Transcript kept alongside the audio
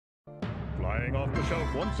Flying off the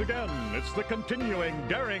shelf once again, it's the continuing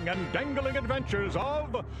daring and dangling adventures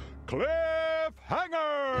of Cliffhanger!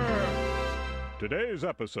 Today's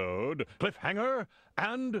episode, Cliffhanger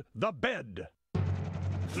and the Bed.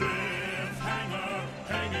 Cliffhanger,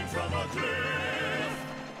 hanging from a cliff,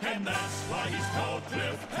 and that's why he's called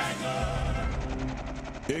Cliffhanger.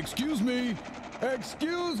 Excuse me!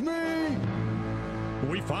 Excuse me!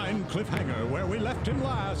 We find Cliffhanger where we left him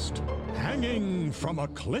last, hanging from a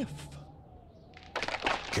cliff.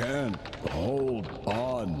 Can't hold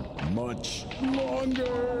on much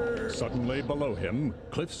longer. Suddenly below him,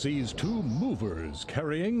 Cliff sees two movers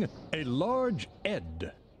carrying a large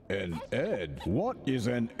Ed. An Ed? What is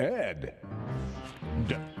an Ed?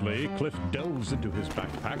 Deftly, Cliff delves into his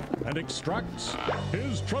backpack and extracts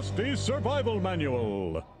his trusty survival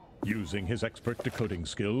manual. Using his expert decoding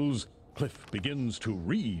skills, Cliff begins to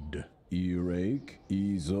read. Earache,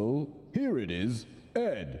 easel. Here it is,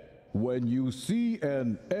 Ed. When you see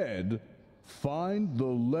an Ed, find the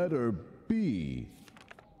letter B.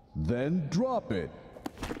 Then drop it.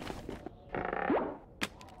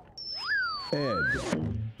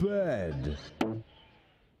 Ed. Bed.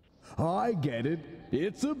 I get it.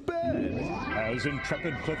 It's a bed. As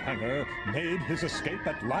intrepid Cliffhanger made his escape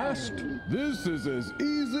at last, This is as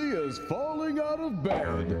easy as falling out of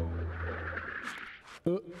bed.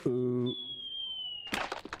 Uh-oh.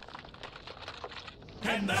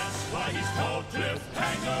 And that's why he's called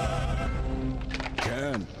Cliffhanger.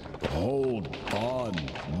 Can't hold on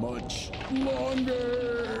much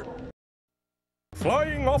longer.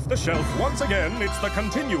 Flying off the shelf once again, it's the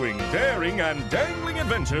continuing daring and dangling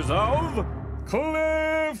adventures of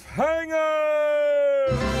Cliffhanger!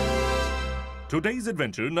 Today's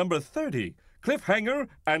adventure number 30, Cliffhanger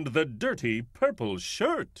and the Dirty Purple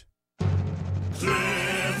Shirt.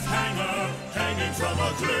 Cliffhanger, hanging from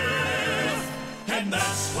a cliff, and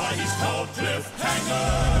that's why he's called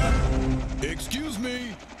Cliffhanger. Excuse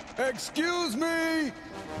me! Excuse me!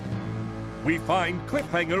 We find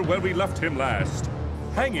Cliffhanger where we left him last,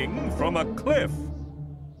 hanging from a cliff.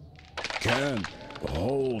 Can't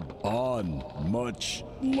hold on much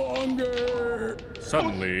longer.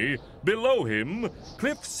 Suddenly, below him,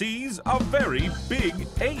 Cliff sees a very big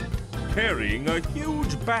ape carrying a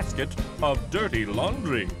huge basket of dirty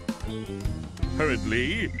laundry.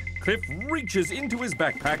 Hurriedly, Cliff reaches into his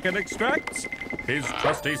backpack and extracts his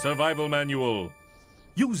trusty survival manual.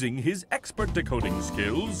 Using his expert decoding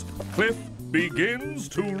skills, Cliff begins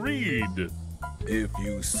to read. If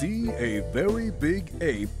you see a very big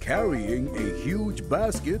ape carrying a huge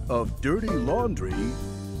basket of dirty laundry,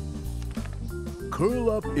 curl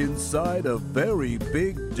up inside a very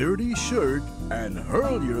big dirty shirt and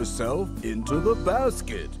hurl yourself into the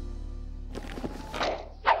basket.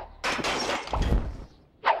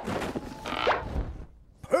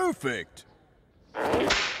 Perfect!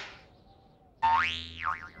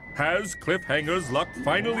 Has Cliffhanger's luck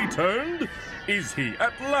finally turned? Is he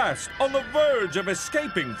at last on the verge of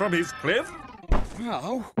escaping from his cliff?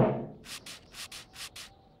 Ow.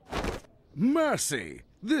 Mercy!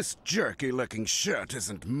 This jerky-looking shirt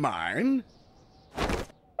isn't mine.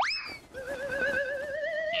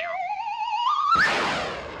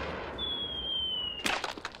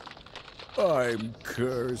 I'm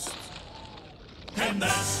cursed. And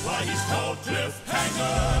that's why he's called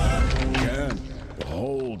Cliffhanger. Can't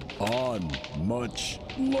hold on much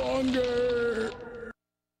longer.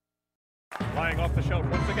 flying off the shelf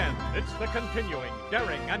once again, it's the continuing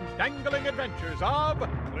daring and dangling adventures of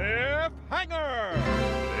Cliffhanger!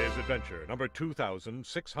 Today's adventure, number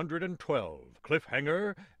 2612,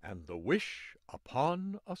 Cliffhanger and the Wish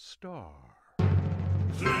Upon a Star.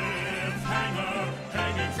 Cliffhanger,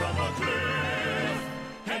 hanging from a cliff,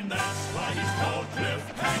 and that's why he's called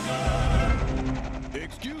Cliffhanger.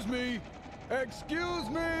 Excuse me! Excuse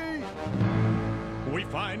me! We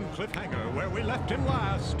find Cliffhanger where we left him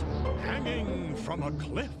last, hanging from a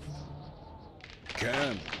cliff.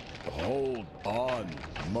 Can't hold on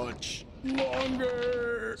much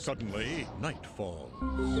longer. Suddenly, night falls.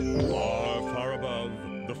 Far, far above,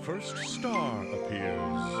 the first star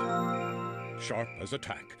appears. Sharp as a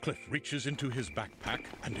tack, Cliff reaches into his backpack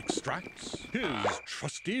and extracts his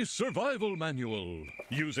trusty survival manual.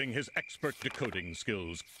 Using his expert decoding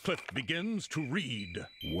skills, Cliff begins to read.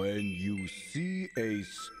 When you see a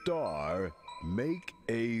star, make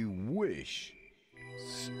a wish.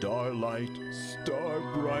 Starlight, star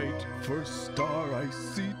bright, first star I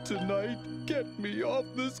see tonight, get me off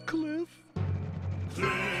this cliff.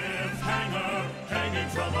 Cliffhanger, hanging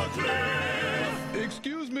from a cliff.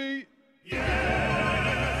 Excuse me.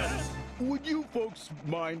 Yes! Would you folks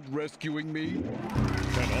mind rescuing me?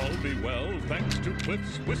 Can all be well thanks to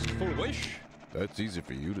Cliff's wistful wish? That's easy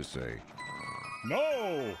for you to say.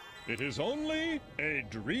 No, it is only a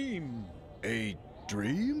dream. A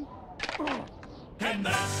dream? And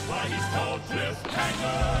that's why he's called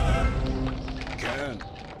Cliffhanger. Can't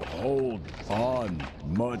hold on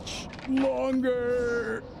much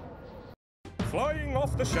longer. Flying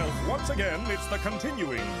off the shelf once again, it's the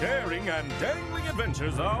continuing, daring, and dangling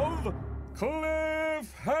adventures of Cliffhanger!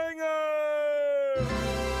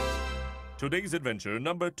 Today's adventure,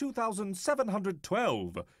 number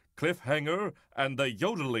 2712, Cliffhanger and the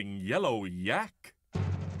Yodeling Yellow Yak.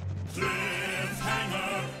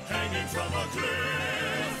 Cliffhanger, hanging from a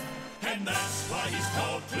cliff. And that's why he's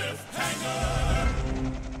called Cliffhanger.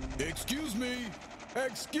 Excuse me!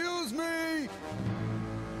 Excuse me!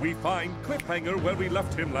 We find Cliffhanger where we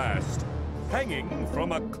left him last, hanging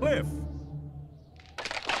from a cliff.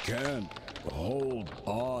 Can't hold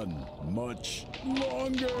on much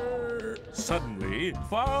longer. Suddenly,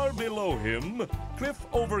 far below him, Cliff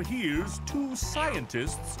overhears two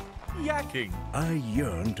scientists yakking. I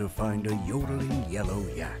yearn to find a yodeling yellow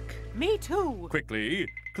yak. Me too. Quickly,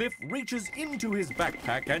 Cliff reaches into his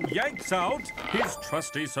backpack and yanks out his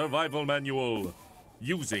trusty survival manual.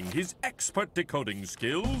 Using his expert decoding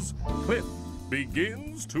skills, Cliff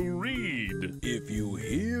begins to read. If you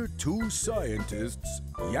hear two scientists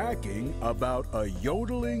yakking about a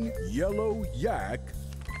yodeling yellow yak,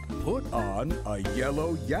 put on a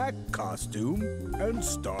yellow yak costume and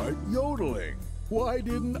start yodeling. Why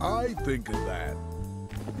didn't I think of that?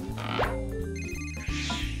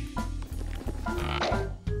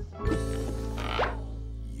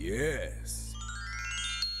 Yes.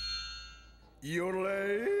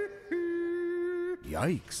 Yodeling.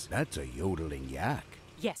 Yikes, that's a yodeling yak.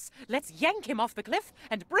 Yes, let's yank him off the cliff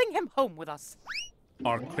and bring him home with us.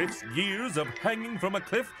 Are Cliff's years of hanging from a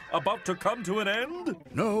cliff about to come to an end?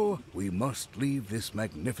 No, we must leave this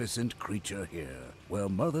magnificent creature here, where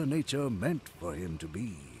Mother Nature meant for him to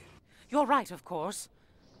be. You're right, of course.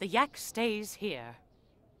 The yak stays here.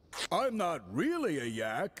 I'm not really a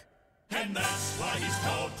yak. And that's why he's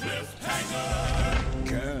called Cliffhanger.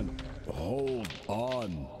 Can't hold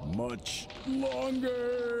on much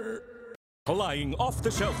longer. Flying off the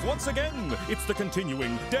shelf once again, it's the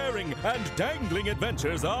continuing, daring, and dangling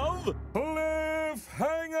adventures of Cliffhanger!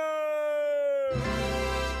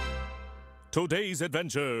 Today's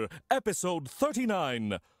adventure, episode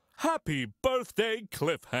 39, Happy Birthday,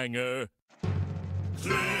 Cliffhanger!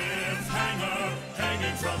 Cliffhanger,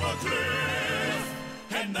 hanging from a cliff.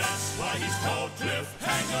 And that's why he's called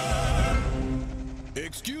Cliffhanger.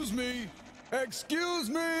 Excuse me! Excuse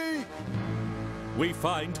me! We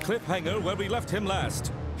find Cliffhanger where we left him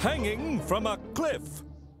last, hanging from a cliff.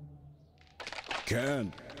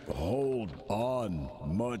 Can't hold on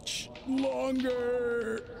much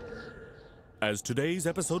longer. As today's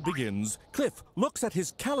episode begins, Cliff looks at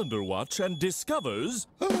his calendar watch and discovers...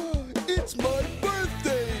 It's my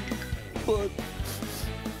birthday! But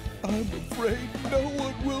I'm afraid no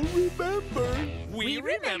one will remember. We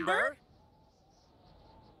remember.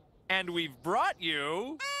 And we've brought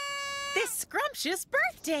you... This scrumptious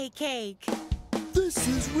birthday cake. This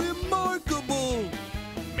is remarkable!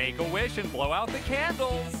 Make a wish and blow out the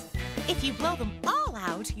candles. If you blow them all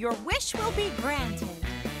out, your wish will be granted.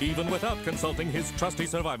 Even without consulting his trusty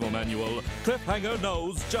survival manual, Cliffhanger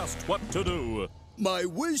knows just what to do. My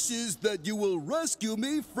wish is that you will rescue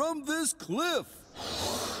me from this cliff.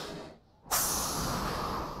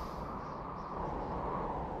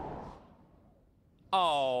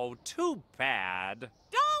 Oh, too bad.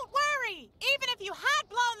 Don't worry! Even if you had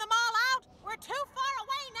blown them all out, we're too far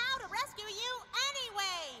away now to rescue you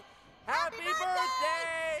anyway! Happy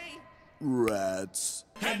birthday! Rats.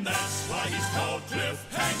 And that's why he's called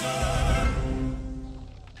Cliffhanger.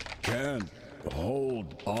 Can't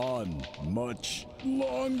hold on much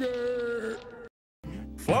longer.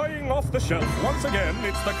 Flying off the shelf once again,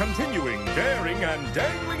 it's the continuing, daring, and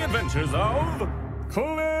dangling adventures of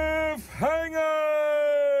Cliffhanger!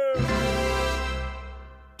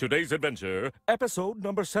 Today's adventure, episode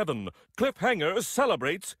number 7, Cliffhanger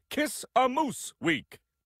celebrates Kiss a Moose Week.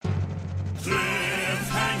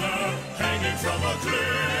 Cliffhanger, hanging from a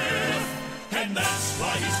cliff. And that's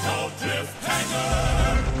why he's called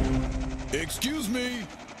Cliffhanger. Excuse me!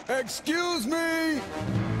 Excuse me!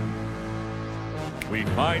 We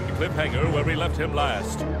find Cliffhanger where we left him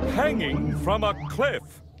last, hanging from a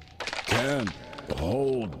cliff. Can't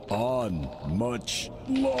hold on much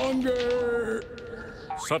longer.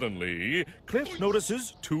 Suddenly, Cliff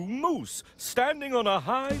notices 2 moose standing on a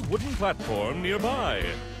high wooden platform nearby.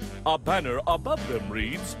 A banner above them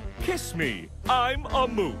reads, Kiss me, I'm a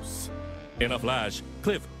moose. In a flash,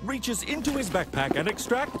 Cliff reaches into his backpack and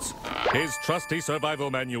extracts his trusty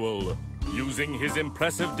survival manual. Using his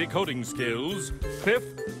impressive decoding skills, Cliff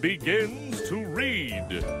begins to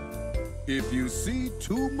read. If you see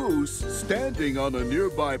two moose standing on a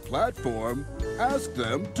nearby platform, ask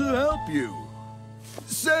them to help you.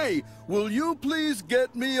 Say, will you please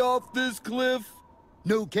get me off this cliff?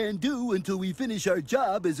 No can do until we finish our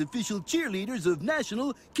job as official cheerleaders of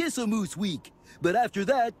National Kiss-A-Moose Week. But after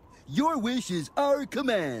that, your wish is our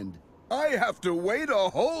command. I have to wait a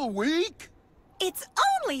whole week? It's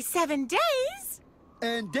only 7 days.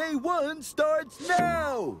 And day one starts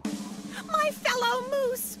now. My fellow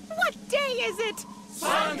moose, what day is it?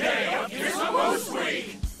 Sunday of Kiss-A-Moose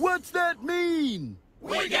Week! What's that mean?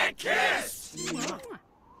 We get kissed!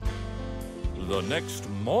 The next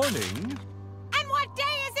morning... And what day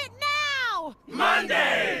is it now?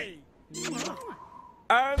 Monday!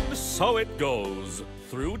 And so it goes.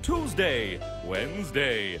 Through Tuesday,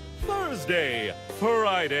 Wednesday, Thursday,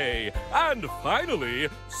 Friday, and finally,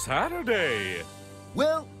 Saturday.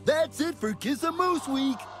 Well, that's it for Kiss-A-Moose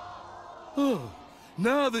Week.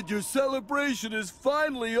 Now that your celebration is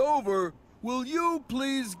finally over, will you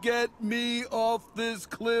please get me off this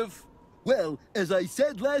cliff? Well, as I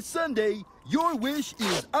said last Sunday, your wish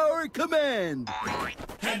is our command.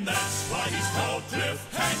 And that's why he's called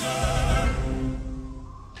Cliffhanger!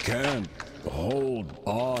 Can't hold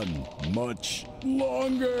on much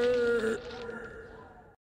longer.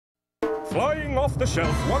 Flying off the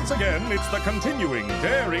shelf once again, it's the continuing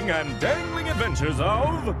daring and dangling adventures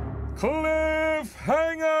of Cliffhanger!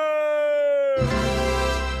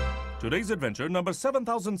 Today's adventure, number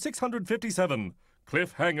 7657.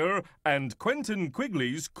 Cliffhanger and Quentin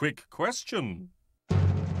Quigley's Quick Question.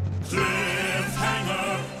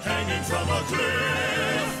 Cliffhanger, hanging from a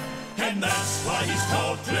cliff! And that's why he's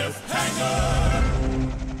called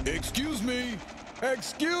Cliffhanger! Excuse me!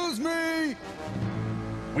 Excuse me!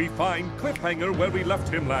 We find Cliffhanger where we left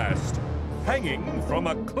him last, hanging from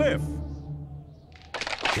a cliff.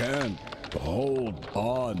 Can't hold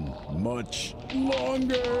on much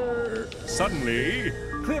longer. Suddenly,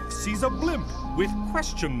 Cliff sees a blimp with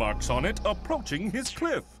question marks on it approaching his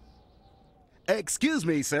cliff. Excuse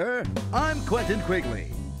me, sir. I'm Quentin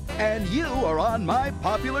Quigley. And you are on my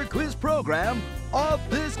popular quiz program, Off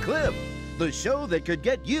This Cliff, the show that could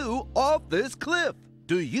get you off this cliff.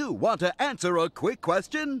 Do you want to answer a quick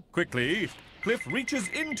question? Quickly, Cliff reaches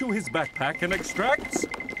into his backpack and extracts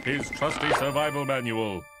his trusty survival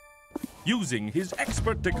manual. Using his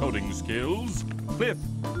expert decoding skills, Cliff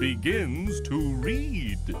begins to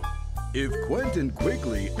read. If Quentin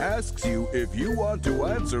Quigley asks you if you want to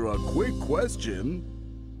answer a quick question,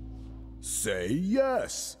 say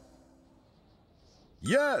yes.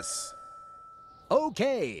 Yes.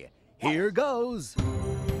 Okay, here goes.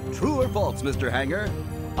 True or false, Mr. Hanger?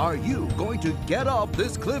 Are you going to get off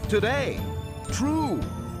this cliff today? True.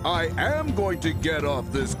 I am going to get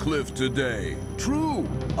off this cliff today. True.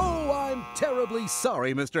 Oh, I'm terribly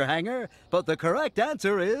sorry, Mr. Hanger, but the correct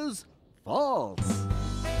answer is false.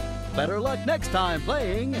 Better luck next time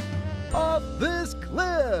playing Off This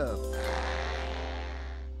Cliff.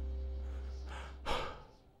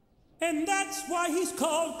 And that's why he's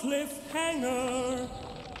called Cliffhanger!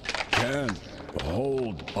 Can't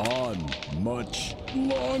hold on much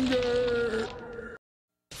longer.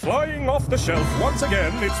 Flying off the shelf once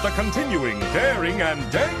again, it's the continuing daring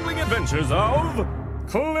and dangling adventures of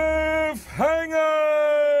Cliffhanger!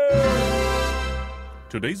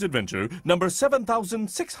 Today's adventure, number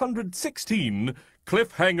 7616,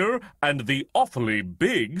 Cliffhanger and the Awfully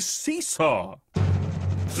Big Seesaw.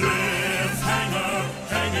 Cliffhanger,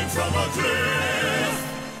 hanging from a cliff!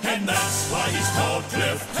 And that's why he's called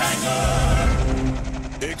Cliffhanger!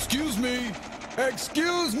 Excuse me!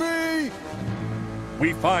 Excuse me!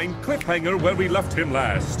 We find Cliffhanger where we left him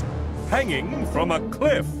last, hanging from a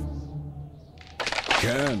cliff.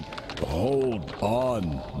 Can't hold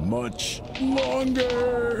on much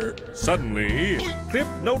longer. Suddenly, Cliff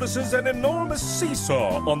notices an enormous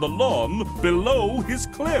seesaw on the lawn below his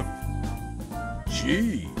cliff.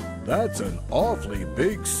 Gee, that's an awfully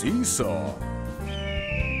big seesaw.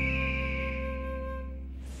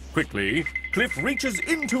 Quickly, Cliff reaches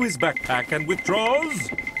into his backpack and withdraws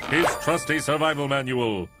his trusty survival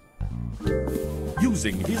manual.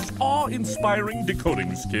 Using his awe-inspiring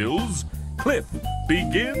decoding skills, Cliff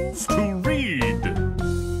begins to read.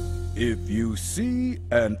 If you see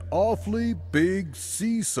an awfully big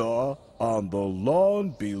seesaw on the lawn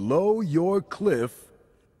below your cliff,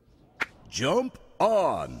 jump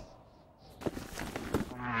on.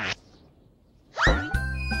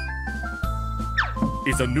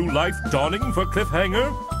 Is a new life dawning for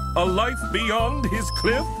Cliffhanger? A life beyond his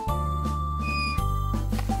cliff?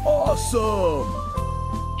 Awesome!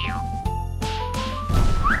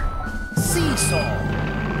 Seesaw.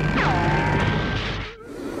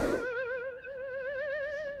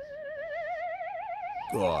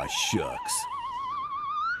 Aw, shucks.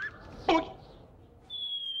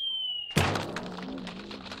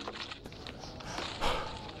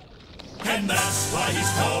 And that's why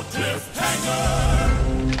he's called Cliffhanger.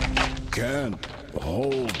 Can't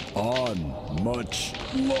hold on much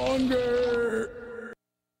longer.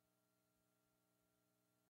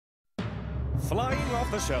 Flying off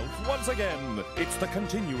the shelf once again, it's the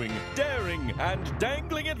continuing, daring, and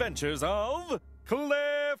dangling adventures of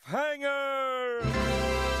Cliffhanger!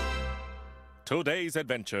 Today's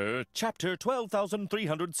adventure, Chapter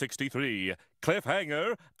 12,363,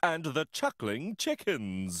 Cliffhanger and the Chuckling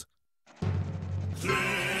Chickens.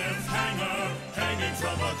 Cliffhanger, hanging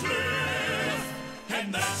from a cliff.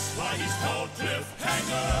 And that's why he's called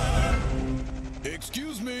Cliffhanger.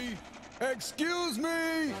 Excuse me! Excuse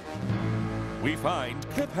me! We find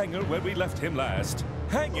Cliffhanger where we left him last,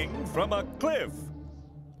 hanging from a cliff.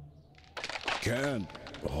 Can't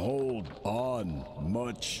hold on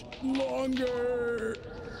much longer.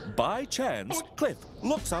 By chance, Cliff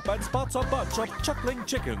looks up and spots a bunch of chuckling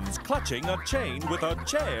chickens clutching a chain with a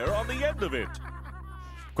chair on the end of it.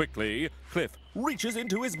 Quickly, Cliff reaches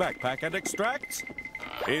into his backpack and extracts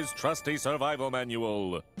his trusty survival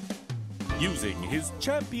manual. Using his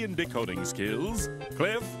champion decoding skills,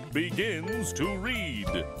 Cliff begins to read.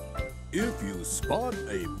 If you spot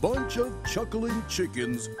a bunch of chuckling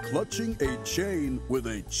chickens clutching a chain with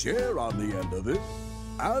a chair on the end of it,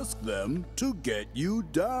 ask them to get you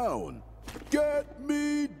down. Get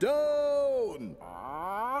me down!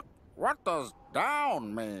 What does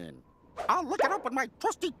down mean? I'll look it up in my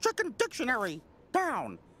trusty chicken dictionary.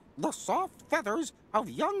 Down, the soft feathers of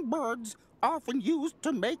young birds often used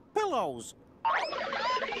to make pillows.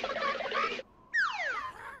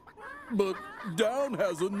 But down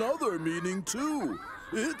has another meaning too.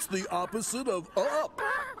 It's the opposite of up.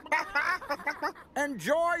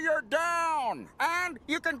 Enjoy your down, and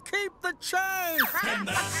you can keep the chain. And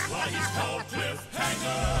that's why he's called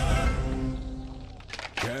Cliffhanger.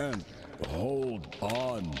 Can't hold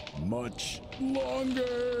on much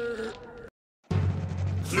longer.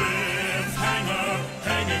 Cliffhanger,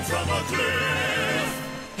 hanging from a cliff.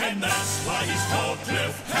 And that's why he's called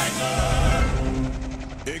Cliffhanger.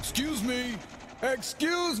 Excuse me!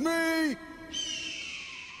 Excuse me!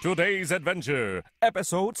 Today's adventure,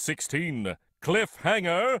 Episode 16,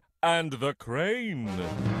 Cliffhanger and the Crane.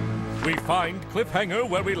 We find Cliffhanger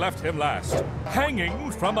where we left him last,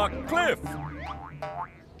 hanging from a cliff.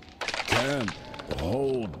 Can't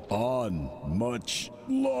hold on much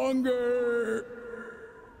longer.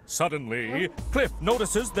 Suddenly, Cliff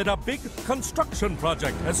notices that a big construction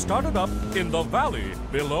project has started up in the valley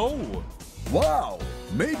below. Wow!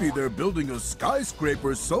 Maybe they're building a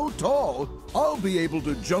skyscraper so tall, I'll be able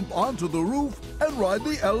to jump onto the roof and ride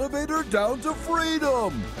the elevator down to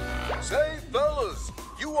freedom! Say, fellas,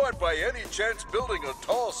 you aren't by any chance building a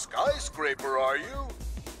tall skyscraper, are you?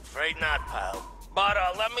 Afraid not, pal. But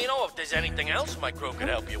let me know if there's anything else my crew could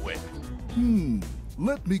help you with.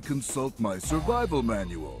 Let me consult my survival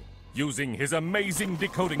manual. Using his amazing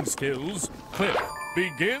decoding skills, Cliff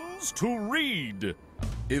begins to read.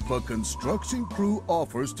 If a construction crew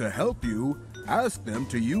offers to help you, ask them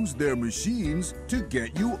to use their machines to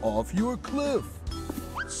get you off your cliff.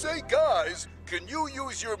 Say, guys, can you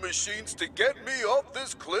use your machines to get me off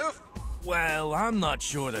this cliff? Well, I'm not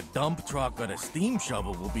sure the dump truck or the steam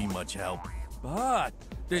shovel will be much help. But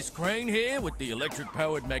this crane here with the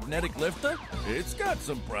electric-powered magnetic lifter, it's got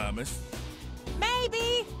some promise.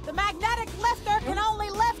 Maybe. The magnetic lifter can only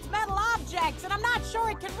lift metal objects, and I'm not sure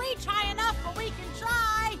it can reach high enough, but we can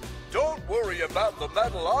try. Don't worry about the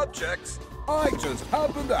metal objects. I just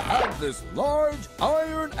happen to have this large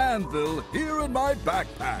iron anvil here in my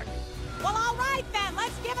backpack. Well, all right then.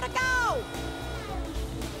 Let's give it a go.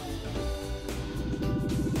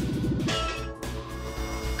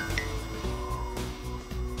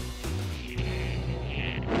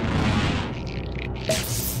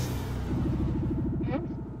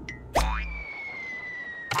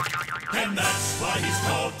 And that's why he's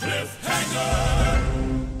called Cliffhanger.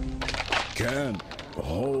 Can't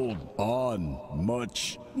hold on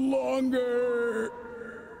much longer.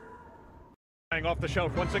 Flying off the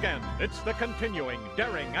shelf once again, it's the continuing,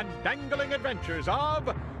 daring, and dangling adventures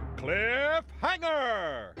of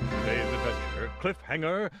Cliffhanger! Today's adventure,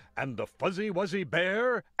 Cliffhanger and the Fuzzy Wuzzy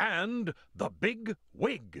Bear and the Big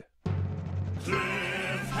Wig.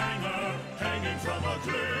 Cliffhanger, hanging from a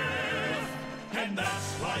cliff. And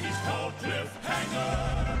that's why he's called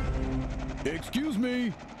Cliffhanger. Excuse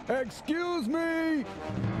me! Excuse me!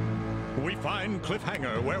 We find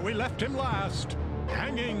Cliffhanger where we left him last,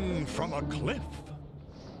 hanging from a cliff.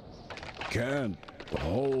 Can't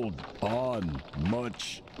hold on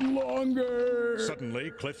much longer.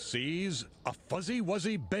 Suddenly, Cliff sees a fuzzy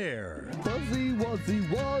wuzzy bear. Fuzzy wuzzy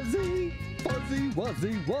wuzzy, fuzzy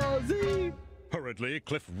wuzzy wuzzy. Hurriedly,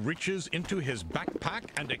 Cliff reaches into his backpack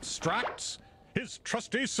and extracts his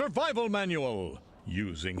trusty survival manual.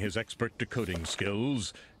 Using his expert decoding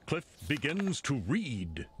skills, Cliff begins to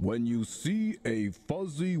read. When you see a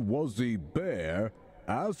fuzzy wuzzy bear,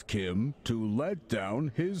 ask him to let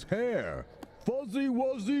down his hair. Fuzzy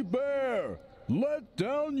wuzzy bear, let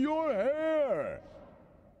down your hair.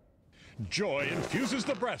 Joy infuses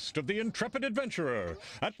the breast of the intrepid adventurer.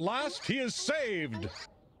 At last, he is saved.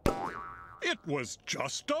 It was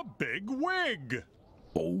just a big wig.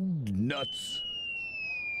 Oh, nuts.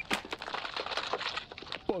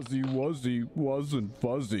 Fuzzy wuzzy wasn't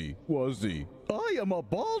fuzzy, was he? I am a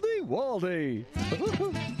baldy waldy.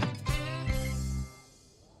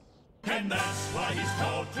 And that's why he's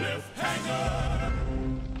called Cliffhanger.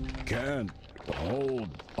 Can't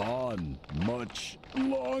hold on much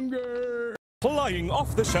longer. Flying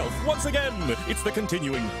off the shelf once again, it's the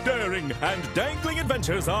continuing, daring, and dangling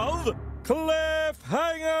adventures of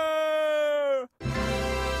Cliffhanger!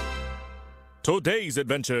 Today's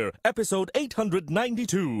adventure, episode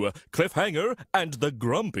 892, Cliffhanger and the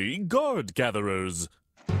Grumpy Gourd Gatherers.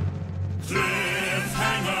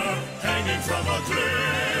 Cliffhanger, hanging from a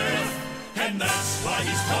cliff. And that's why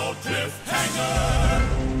he's called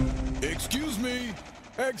Cliffhanger. Excuse me!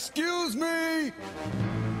 Excuse me!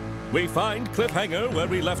 We find Cliffhanger where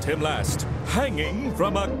we left him last, hanging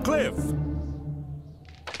from a cliff.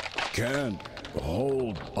 Can't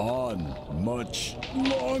hold on much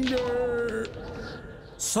longer.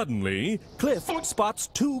 Suddenly, Cliff spots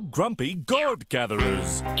two grumpy gourd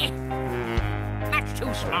gatherers. That's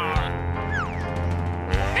too small.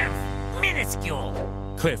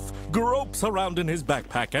 Minuscule. Cliff gropes around in his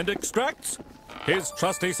backpack and extracts his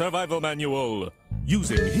trusty survival manual.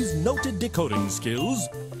 Using his noted decoding skills,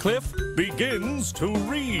 Cliff begins to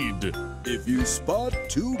read. If you spot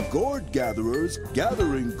two gourd gatherers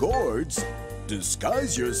gathering gourds,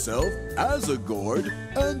 disguise yourself as a gourd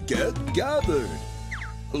and get gathered.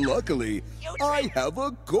 Luckily, I have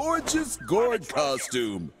a gorgeous gourd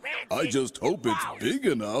costume. I just hope it's big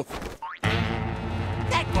enough.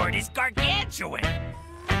 That gourd is gargantuan.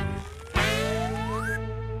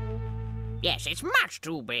 Yes, it's much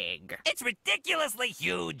too big. It's ridiculously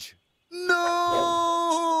huge.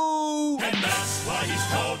 No! And that's why he's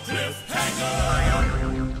called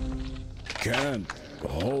Cliffhanger. Can't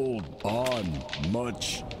hold on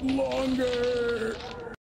much longer.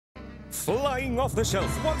 Flying off the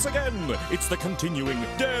shelf once again, it's the continuing,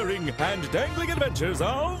 daring, and dangling adventures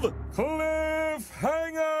of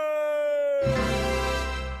Cliffhanger!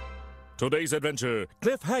 Today's adventure,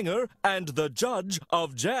 Cliffhanger and the Judge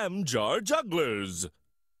of Jam Jar Jugglers.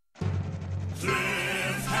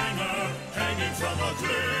 Cliffhanger, hanging from a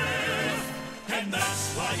cliff. And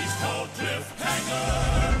that's why he's called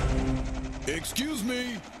Cliffhanger. Excuse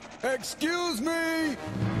me! Excuse me!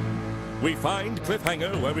 We find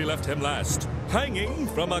Cliffhanger where we left him last, hanging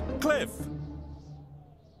from a cliff.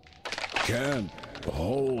 Can't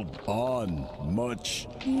hold on much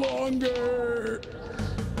longer.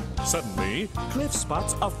 Suddenly, Cliff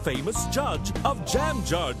spots a famous judge of Jam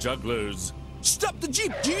Jar Jugglers. Stop the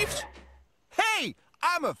Jeep, Jeeps! Hey,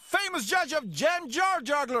 I'm a famous judge of Jam Jar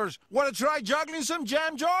Jugglers. Want to try juggling some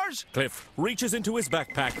jam jars? Cliff reaches into his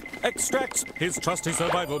backpack, extracts his trusty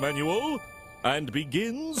survival manual, and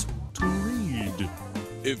begins to read.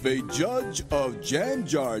 If a judge of Jam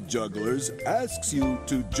Jar Jugglers asks you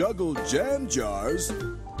to juggle jam jars,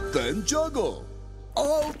 then juggle.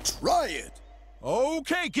 I'll try it.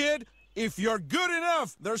 Okay, kid. If you're good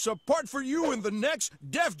enough, there's a part for you in the next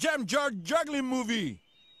Def Jam Jar juggling movie.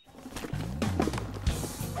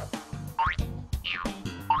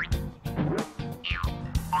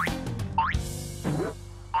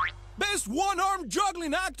 Best one-armed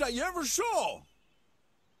juggling act I ever saw.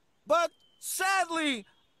 But sadly,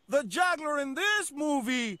 the juggler in this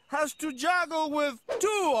movie has to juggle with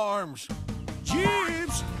two arms.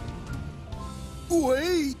 Jeeps!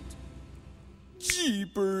 Wait!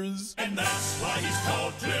 Jeepers! And that's why he's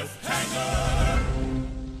called Cliffhanger.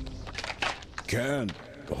 Can't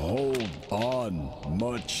hold on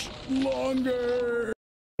much longer.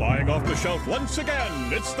 Flying off the shelf once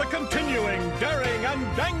again, it's the continuing, daring,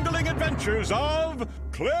 and dangling adventures of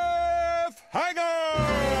Cliffhanger!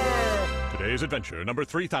 Hanger! Today's adventure, number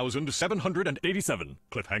 3787,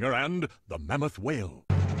 Cliffhanger and the Mammoth Whale.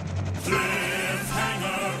 Cliffhanger,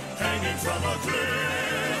 hanging from a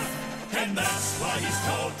cliff, and that's why he's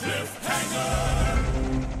called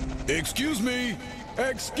Cliffhanger. Excuse me!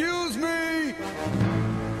 Excuse me!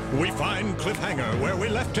 We find Cliffhanger where we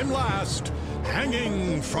left him last,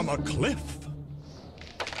 hanging from a cliff.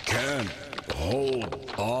 Can't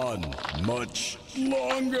hold on much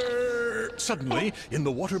longer. Suddenly, in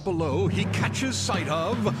the water below, he catches sight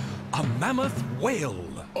of a mammoth whale.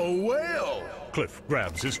 A whale? Cliff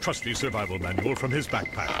grabs his trusty survival manual from his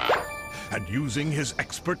backpack and, using his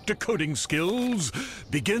expert decoding skills,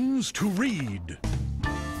 begins to read.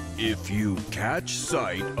 If you catch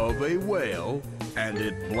sight of a whale and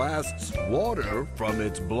it blasts water from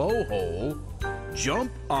its blowhole,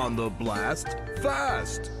 jump on the blast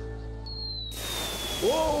fast.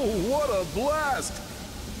 Whoa, what a blast!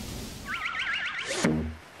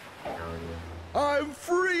 I'm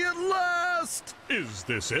free at last! Is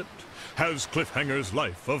this it? Has Cliffhanger's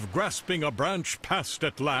life of grasping a branch passed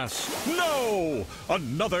at last? No!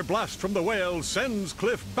 Another blast from the whale sends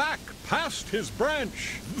Cliff back past his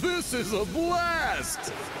branch. This is a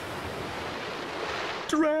blast!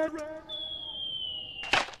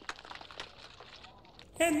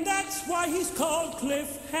 And that's why he's called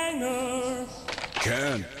Cliffhanger.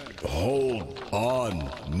 Can't hold on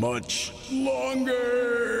much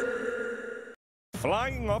longer.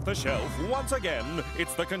 Flying off the shelf once again,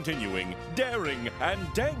 it's the continuing, daring,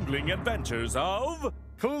 and dangling adventures of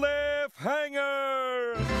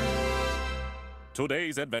Cliffhanger!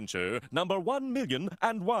 Today's adventure, number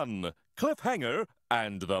 1,000,001, Cliffhanger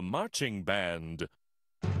and the Marching Band.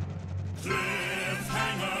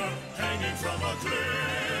 Cliffhanger, hanging from a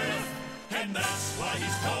cliff, and that's why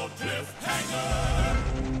he's called Cliffhanger.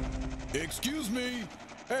 Excuse me!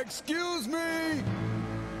 Excuse me!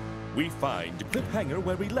 We find Cliffhanger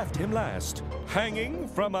where we left him last, hanging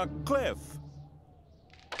from a cliff.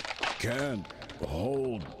 Can't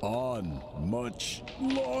hold on much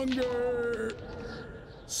longer.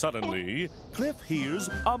 Suddenly, Cliff hears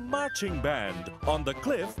a marching band on the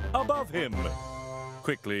cliff above him.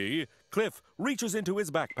 Quickly, Cliff reaches into his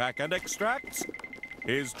backpack and extracts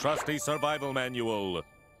his trusty survival manual.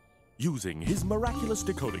 Using his miraculous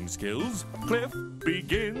decoding skills, Cliff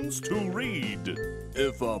begins to read.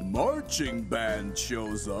 If a marching band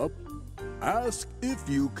shows up, ask if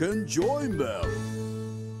you can join them.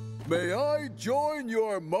 May I join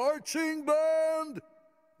your marching band?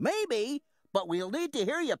 Maybe, but we'll need to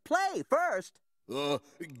hear you play first.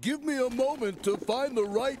 Give me a moment to find the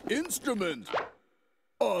right instrument.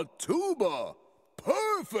 A tuba!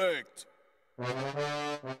 Perfect!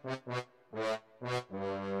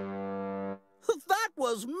 That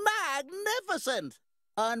was magnificent!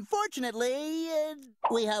 Unfortunately,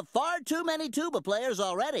 we have far too many tuba players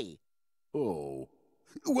already. Oh.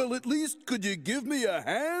 Well, at least could you give me a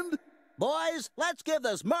hand? Boys, let's give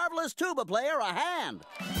this marvelous tuba player a hand.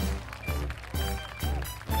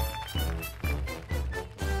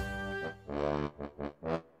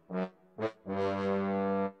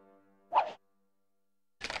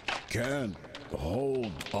 Can't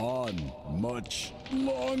hold on much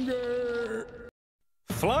longer.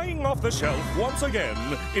 Flying off the shelf once again,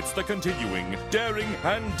 it's the continuing, daring,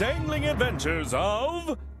 and dangling adventures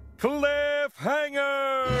of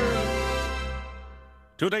Cliffhanger!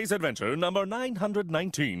 Today's adventure, number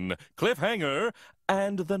 919, Cliffhanger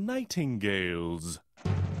and the Nightingales.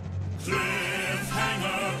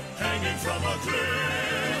 Cliffhanger, hanging from a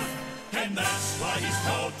cliff, and that's why he's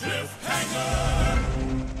called Cliffhanger.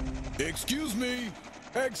 Excuse me!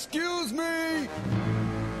 Excuse me!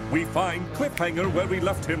 We find Cliffhanger where we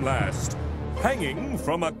left him last, hanging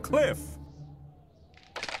from a cliff.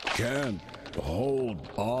 Can't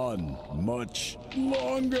hold on much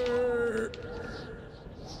longer.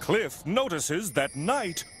 Cliff notices that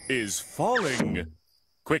night is falling.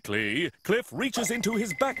 Quickly, Cliff reaches into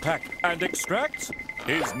his backpack and extracts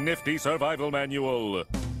his nifty survival manual.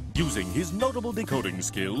 Using his notable decoding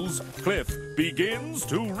skills, Cliff begins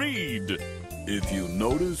to read. If you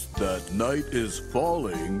notice that night is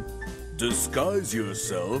falling, disguise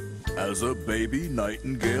yourself as a baby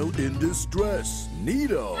nightingale in distress.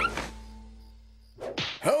 Neato.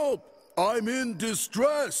 Help! I'm in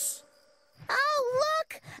distress! Oh,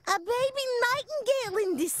 look! A baby nightingale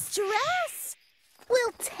in distress!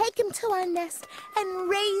 We'll take him to our nest and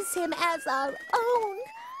raise him as our own.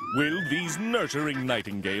 Will these nurturing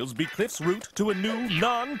nightingales be Cliff's route to a new,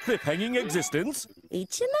 non-cliff-hanging existence?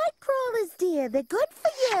 Eat your night crawlers, dear. They're good for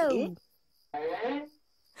you. And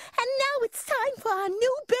now it's time for our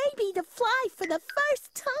new baby to fly for the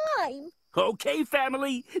first time. Okay,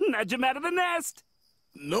 family, nudge him out of the nest.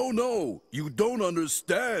 No, you don't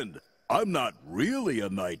understand. I'm not really a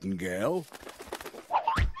nightingale.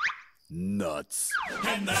 Nuts.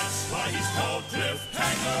 And that's why he's called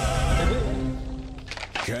Cliffhanger.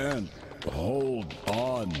 Can't hold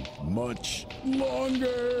on much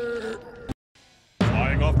longer.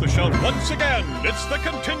 Flying off the shelf once again, it's the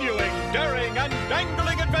continuing, daring, and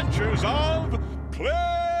dangling adventures of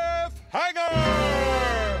Cliffhanger!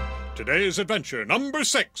 Today's adventure, number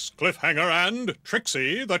 6, Cliffhanger and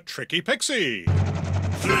Trixie the Tricky Pixie.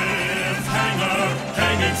 Cliffhanger,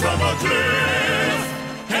 hanging from a cliff.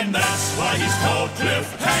 And that's why he's called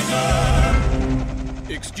Cliffhanger.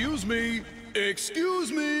 Excuse me.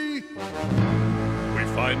 Excuse me. We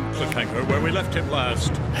find Cliffhanger where we left him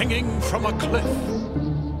last, hanging from a cliff.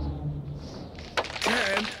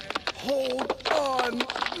 Can't hold on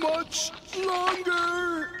much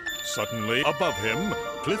longer. Suddenly, above him,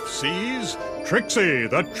 Cliff sees Trixie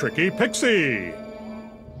the Tricky Pixie.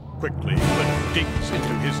 Quickly, Cliff digs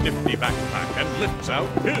into his nifty backpack and lifts out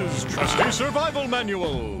his trusty survival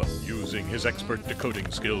manual. Using his expert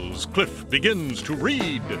decoding skills, Cliff begins to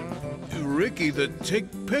read. Ricky the Tick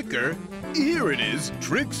Picker? Here it is,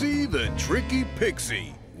 Trixie the Tricky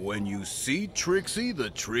Pixie. When you see Trixie the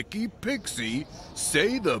Tricky Pixie,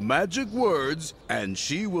 say the magic words and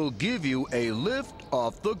she will give you a lift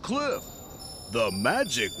off the cliff. The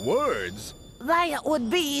magic words? That would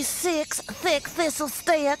be 6 thick thistle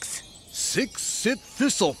sticks. 6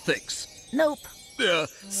 thistle thicks. Nope.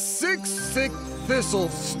 6 thick thistle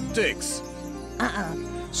sticks.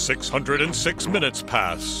 606 minutes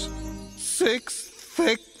pass. 6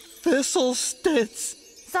 thick thistle sticks.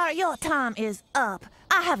 Sorry, your time is up.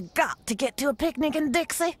 I have got to get to a picnic in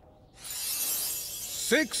Dixie.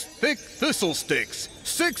 6 thick thistle sticks.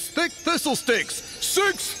 6 thick thistle sticks.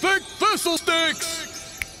 6 thick thistle sticks.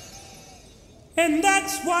 And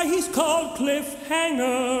that's why he's called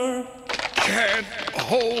Cliffhanger. Can't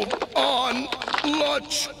hold on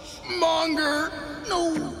much longer.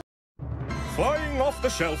 No. Flying off the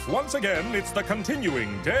shelf once again, it's the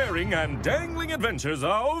continuing, daring, and dangling adventures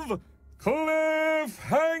of Cliffhanger!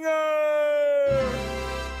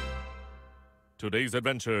 Today's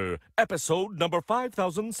adventure, episode number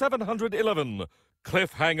 5711,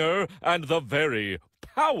 Cliffhanger and the very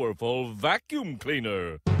powerful vacuum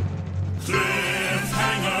cleaner.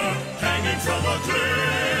 Cliffhanger, hanging from a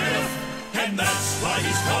cliff. And that's why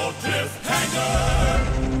he's called Cliffhanger.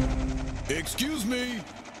 Excuse me.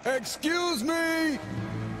 Excuse me.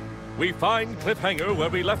 We find Cliffhanger where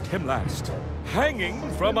we left him last, hanging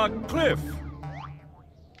from a cliff.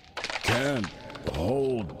 Can't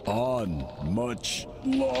hold on much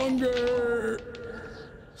longer.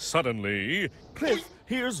 Suddenly, Cliff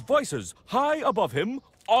hears voices high above him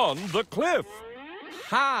on the cliff.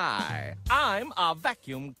 Hi, I'm a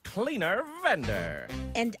vacuum cleaner vendor.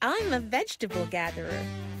 And I'm a vegetable gatherer.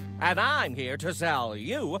 And I'm here to sell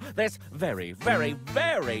you this very, very,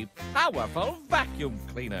 very powerful vacuum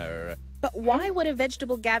cleaner. But why would a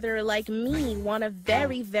vegetable gatherer like me want a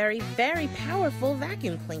very, very, very powerful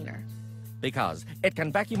vacuum cleaner? Because it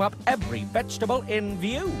can vacuum up every vegetable in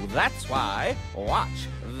view. That's why. Watch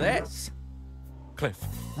this. Cliff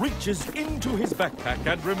reaches into his backpack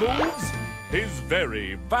and removes his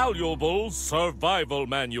very valuable survival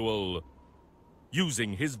manual.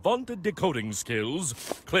 Using his vaunted decoding skills,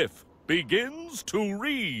 Cliff begins to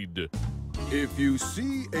read. If you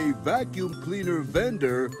see a vacuum cleaner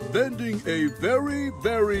vendor vending a very,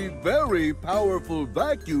 very, very powerful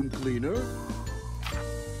vacuum cleaner,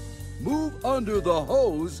 move under the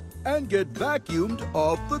hose and get vacuumed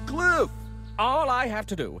off the cliff. All I have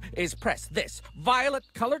to do is press this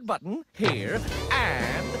violet-colored button here,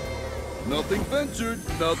 and... Nothing ventured,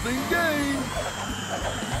 nothing gained.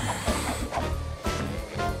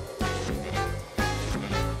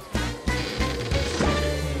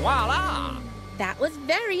 Voila! That was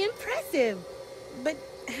very impressive. But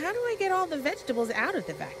how do I get all the vegetables out of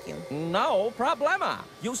the vacuum? No problema.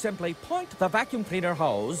 You simply point the vacuum cleaner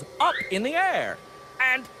hose up in the air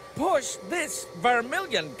and push this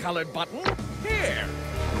vermilion-colored button here.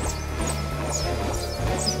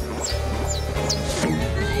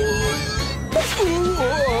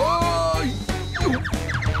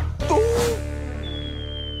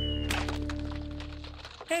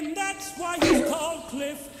 And that's why he's called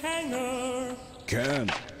Cliffhanger.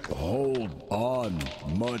 Can't hold on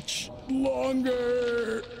much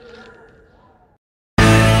longer.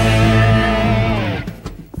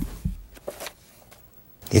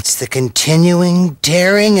 It's the continuing,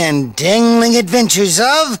 daring, and dangling adventures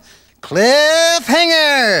of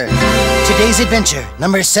Cliffhanger! Today's adventure,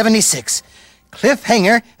 number 76,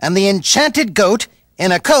 Cliffhanger and the Enchanted Goat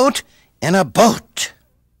in a coat in a boat.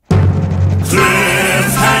 Cliffhanger,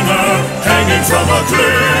 hanging from a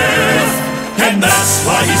cliff, and that's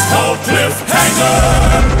why he's called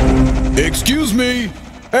Cliffhanger. Excuse me!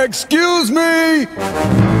 Excuse me!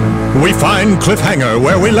 We find Cliffhanger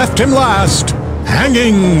where we left him last,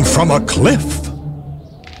 hanging from a cliff.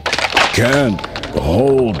 Can't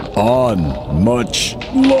hold on much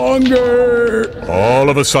longer. All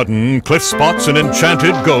of a sudden, Cliff spots an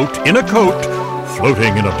enchanted goat in a coat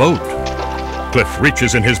floating in a boat. Cliff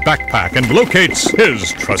reaches in his backpack and locates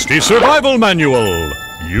his trusty survival manual.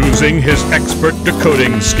 Using his expert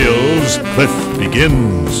decoding skills, Cliff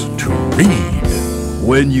begins to read.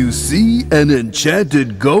 When you see an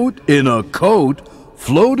enchanted goat in a coat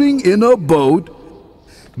floating in a boat,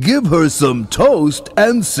 give her some toast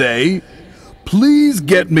and say, "Please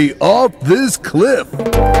get me off this cliff."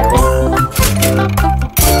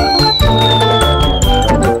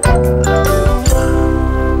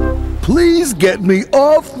 Please get me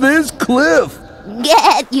off this cliff.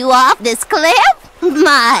 Get you off this cliff?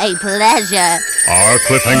 My pleasure. Are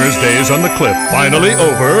Cliffhanger's days on the cliff finally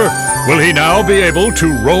over? Will he now be able to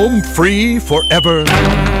roam free forever?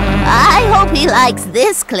 I hope he likes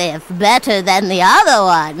this cliff better than the other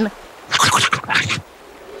one.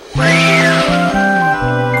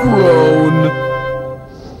 Groan.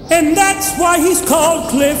 And that's why he's called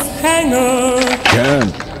Cliffhanger.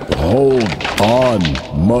 Can't hold on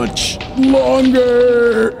much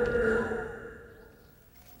longer.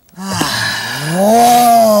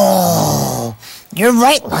 Whoa! You're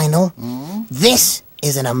right, Lionel. This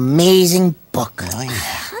is an amazing book.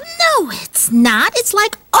 No, it's not. It's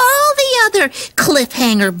like all the other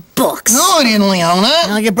Cliffhanger books. No, it isn't, Leona.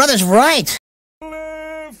 No, your brother's right.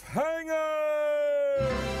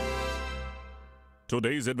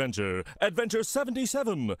 Today's adventure, Adventure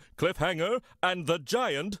 77, Cliffhanger and the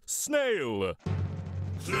Giant Snail.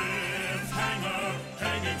 Cliffhanger,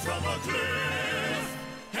 hanging from a cliff,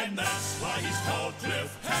 and that's why he's called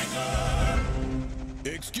Cliffhanger.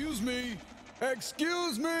 Excuse me!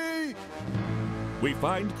 Excuse me! We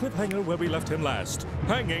find Cliffhanger where we left him last,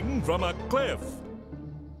 hanging from a cliff.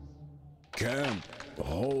 Can't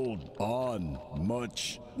hold on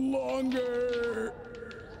much longer.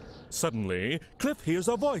 Suddenly, Cliff hears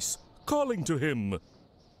a voice calling to him.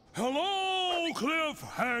 Hello,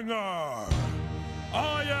 Cliffhanger!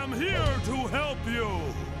 I am here to help you.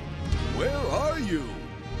 Where are you?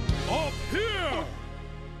 Up here!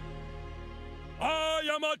 I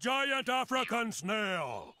am a giant African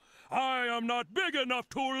snail. I am not big enough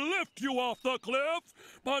to lift you off the cliff,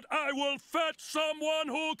 but I will fetch someone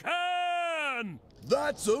who can!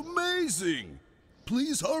 That's amazing!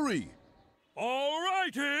 Please hurry. All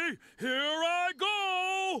righty, here I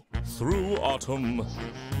go! Through autumn,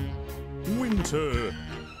 winter,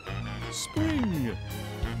 spring,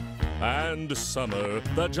 and summer,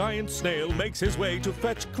 the giant snail makes his way to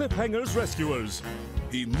fetch Cliffhanger's rescuers.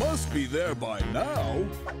 He must be there by now.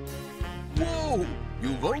 Whoa!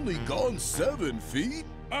 You've only gone 7 feet?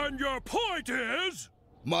 And your point is?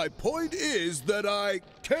 My point is that I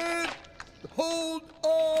can't hold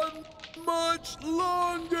on much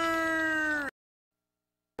longer!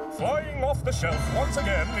 Flying off the shelf once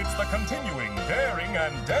again, it's the continuing, daring,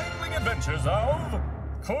 and dangling adventures of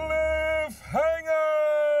Cliffhanger!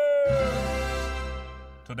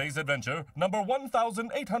 Today's adventure, number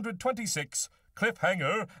 1826,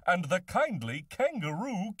 Cliffhanger and the Kindly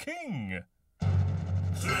Kangaroo King.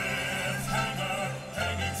 Cliffhanger,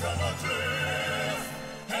 hanging from a cliff,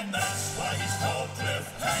 and that's why he's called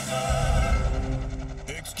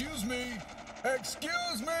Cliffhanger. Excuse me!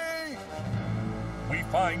 Excuse me! We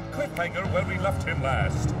find Cliffhanger where we left him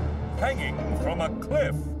last, hanging from a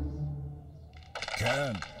cliff.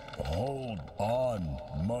 Can't hold on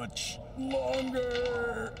much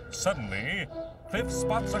longer. Suddenly, Cliff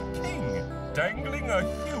spots a king dangling a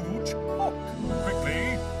huge hook.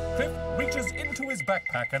 Quickly, Cliff reaches into his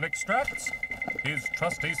backpack and extracts his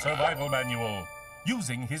trusty survival manual.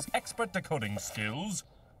 Using his expert decoding skills,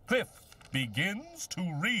 Cliff begins to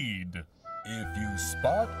read. If you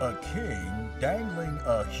spot a king dangling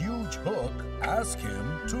a huge hook, ask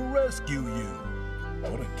him to rescue you.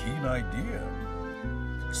 What a keen idea.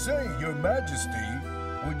 Say, Your Majesty,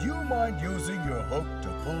 would you mind using your hook to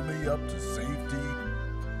pull me up to safety?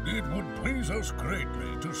 It would please us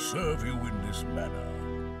greatly to serve you in this manner.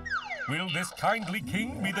 Will this kindly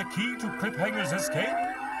king be the key to Cliffhanger's escape?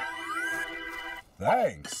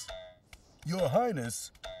 Thanks. Your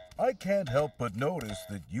Highness, I can't help but notice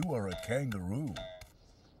that you are a kangaroo.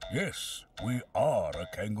 Yes, we are a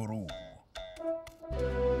kangaroo.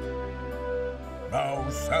 Now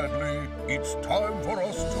sadly, it's time for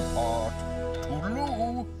us to part.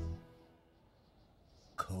 Toodaloo.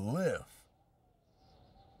 Cliff.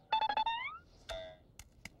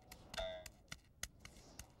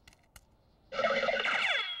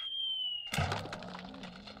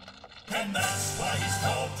 And that's why he's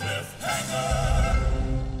called Cliffhanger.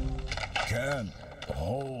 Can't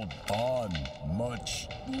hold on much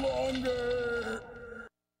longer.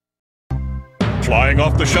 Flying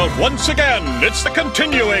off the shelf once again, it's the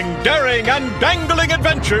continuing, daring, and dangling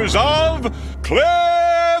adventures of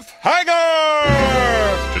Cliffhanger!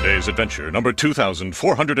 Today's adventure, number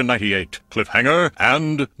 2498, Cliffhanger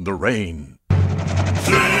and the Rain.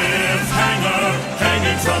 Cliffhanger,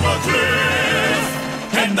 hanging from a cliff.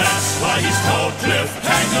 And that's why he's called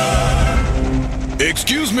Cliffhanger.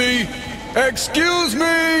 Excuse me! Excuse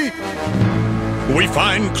me! We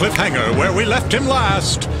find Cliffhanger where we left him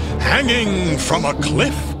last, hanging from a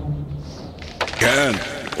cliff. Can't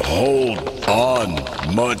hold on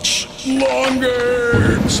much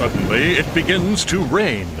longer. Suddenly, it begins to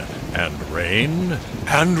rain, and rain,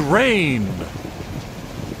 and rain.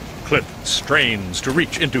 Cliff strains to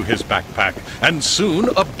reach into his backpack and soon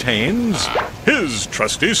obtains his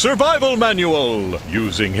trusty survival manual.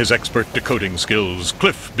 Using his expert decoding skills,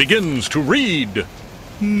 Cliff begins to read.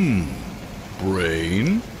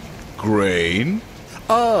 Brain, grain.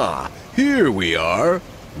 Ah, here we are.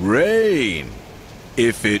 Rain.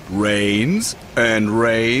 If it rains and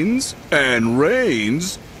rains and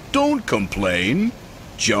rains, don't complain.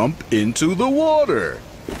 Jump into the water.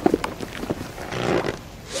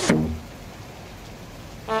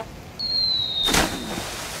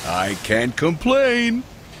 I can't complain.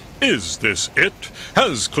 Is this it?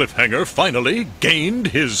 Has Cliffhanger finally gained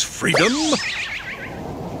his freedom?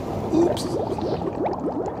 Oops.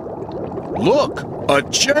 Look, a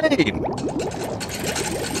chain.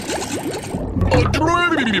 A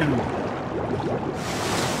dream.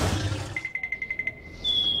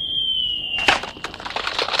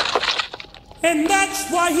 And that's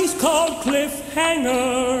why he's called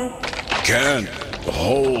Cliffhanger. Can't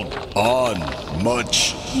hold on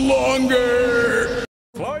much longer.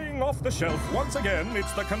 Flying off the shelf once again,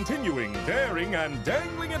 it's the continuing, daring, and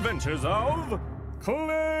dangling adventures of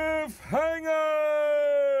Cliffhanger!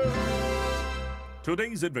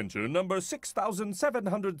 Today's adventure, number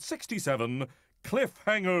 6767,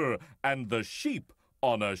 Cliffhanger and the Sheep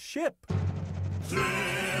on a Ship.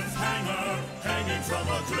 Cliffhanger, hanging from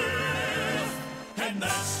a cliff. And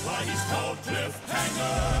that's why he's called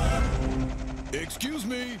Cliffhanger. Excuse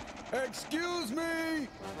me! Excuse me!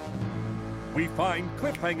 We find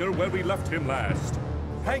Cliffhanger where we left him last,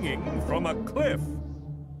 hanging from a cliff.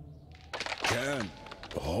 Can't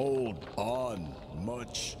hold on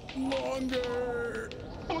much longer.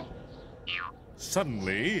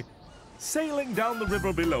 Suddenly, sailing down the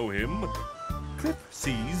river below him, Cliff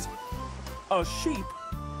sees a sheep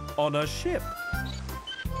on a ship.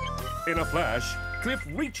 In a flash, Cliff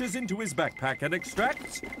reaches into his backpack and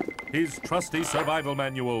extracts his trusty survival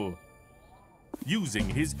manual. Using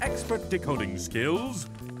his expert decoding skills,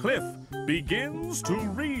 Cliff begins to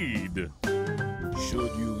read.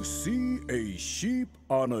 Should you see a sheep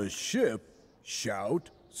on a ship, shout,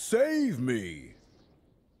 "Save me!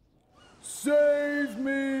 Save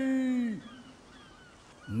me!"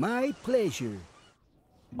 My pleasure.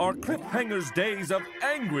 Are Cliffhanger's days of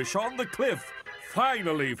anguish on the cliff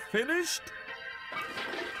finally finished?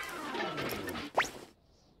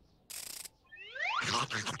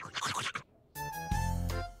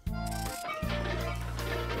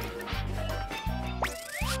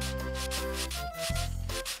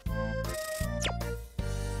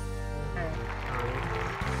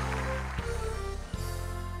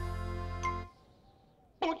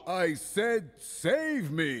 I said save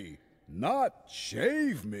me, not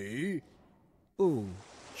shave me. Oh,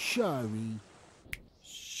 sorry.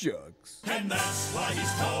 Shucks. And that's why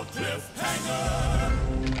he's called Cliffhanger.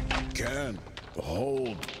 Can't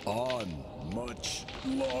hold on much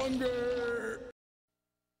longer.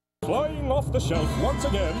 Flying off the shelf once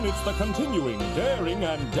again, it's the continuing, daring,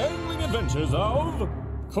 and dangling adventures of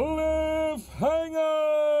Cliffhanger!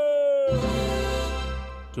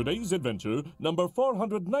 Today's adventure, number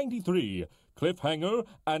 493, Cliffhanger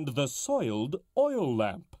and the Soiled Oil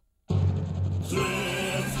Lamp.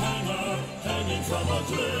 Cliffhanger, hanging from a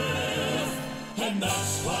cliff. And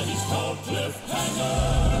that's why he's called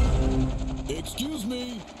Cliffhanger. Excuse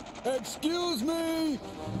me! Excuse me!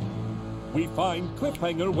 We find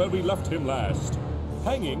Cliffhanger where we left him last,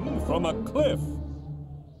 hanging from a cliff.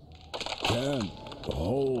 Can't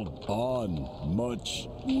hold on much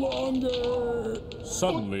longer.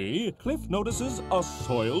 Suddenly, Cliff notices a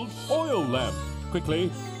soiled oil lamp.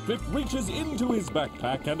 Quickly, Cliff reaches into his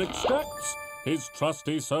backpack and extracts his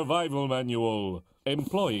trusty survival manual.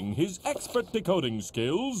 Employing his expert decoding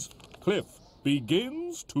skills, Cliff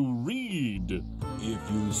begins to read.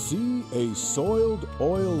 If you see a soiled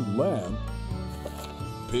oil lamp,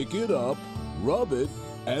 pick it up, rub it,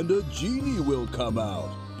 and a genie will come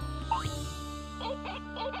out.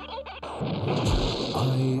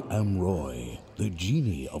 I am Roy, the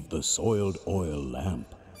genie of the soiled oil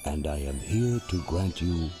lamp, and I am here to grant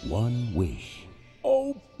you one wish.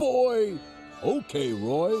 Oh boy! Okay,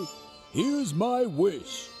 Roy, here's my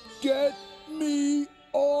wish. Get me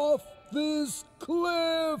off this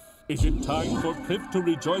cliff! Is it time for Cliff to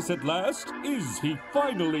rejoice at last? Is he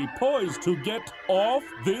finally poised to get off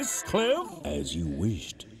this cliff? As you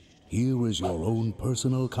wished, here is your own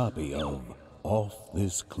personal copy of Off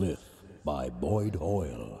This Cliff by Boyd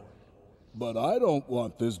Hoyle. But I don't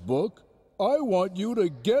want this book. I want you to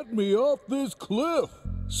get me off this cliff.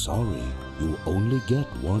 Sorry, you only get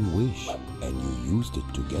one wish, and you used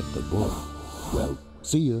it to get the book. Well,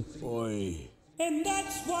 see ya. Oi. And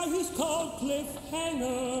that's why he's called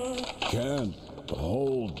Cliffhanger. Can't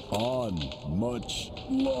hold on much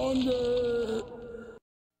longer.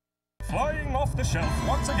 Flying off the shelf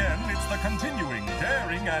once again, it's the continuing,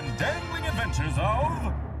 daring, and dangling adventures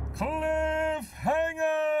of Cliffhanger!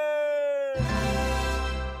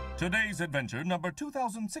 Today's adventure, number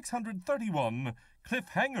 2631,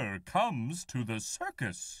 Cliffhanger comes to the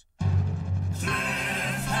circus. Cliffhanger,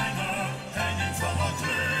 hanging from a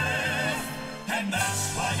cliff, and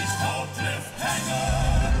that's why he's called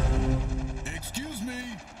Cliffhanger. Excuse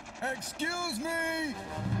me! Excuse me!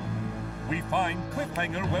 We find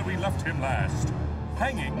Cliffhanger where we left him last,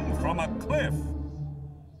 hanging from a cliff.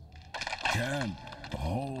 Can't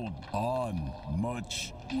hold on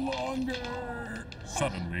much longer.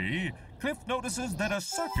 Suddenly, Cliff notices that a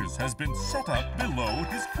circus has been set up below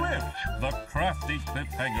his cliff. The crafty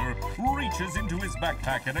Cliffhanger reaches into his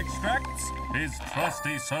backpack and extracts his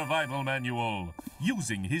trusty survival manual.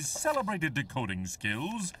 Using his celebrated decoding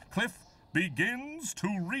skills, Cliff begins to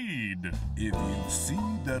read. If you see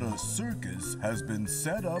that a circus has been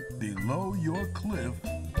set up below your cliff,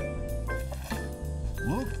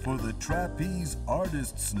 look for the trapeze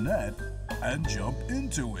artist's net and jump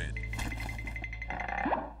into it.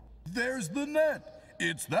 There's the net.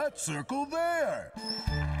 It's that circle there.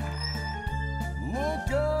 Look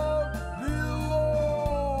out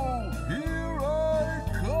below. Here I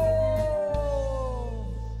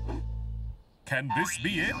come. Can this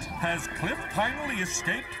be it? Has Cliff finally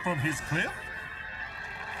escaped from his cliff?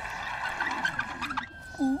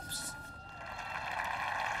 Oops.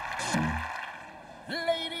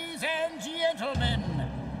 Ladies and gentlemen,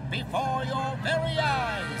 before your very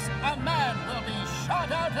eyes, a man will be shot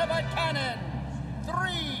out of a cannon. 3,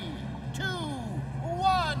 2,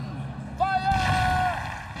 1, fire!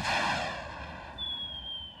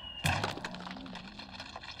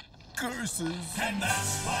 Curses. And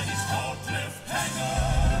that's why he's called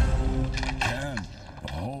Cliffhanger. Can't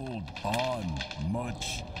hold on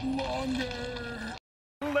much longer.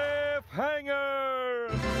 Cliffhanger!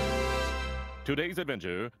 Today's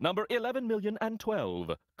adventure, number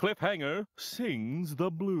 11,012. Cliffhanger sings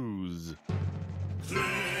the blues.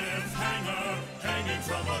 Cliffhanger, hanging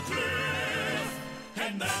from a cliff,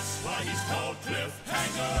 and that's why he's called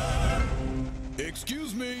Cliffhanger.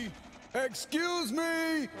 Excuse me! Excuse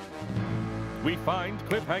me! We find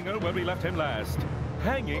Cliffhanger where we left him last,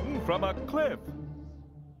 hanging from a cliff.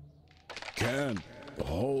 Can't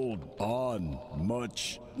hold on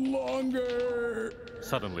much longer.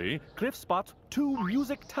 Suddenly, Cliff spots 2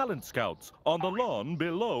 music talent scouts on the lawn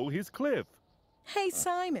below his cliff. Hey,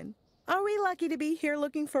 Simon, are we lucky to be here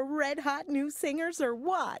looking for red-hot new singers or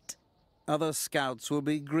what? Other scouts will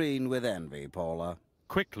be green with envy, Paula.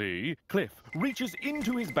 Quickly, Cliff reaches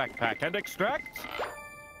into his backpack and extracts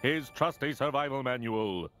his trusty survival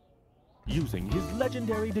manual. Using his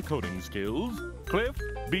legendary decoding skills, Cliff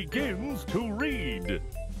begins to read.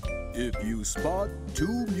 If you spot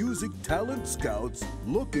 2 music talent scouts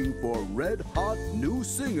looking for red-hot new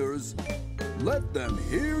singers, let them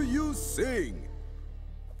hear you sing.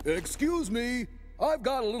 Excuse me, I've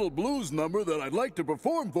got a little blues number that I'd like to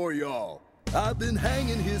perform for y'all. I've been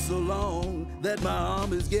hanging here so long that my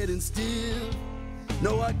arm is getting stiff.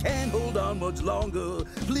 No, I can't hold on much longer.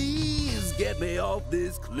 Please get me off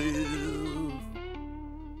this cliff.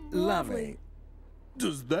 Lovely.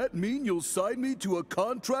 Does that mean you'll sign me to a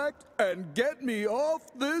contract and get me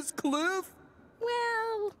off this cliff?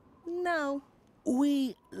 Well, no.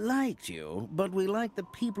 We liked you, but we liked the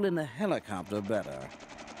people in the helicopter better.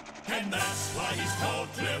 And that's why he's called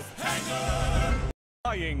Cliffhanger.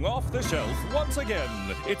 Flying off the shelf once again,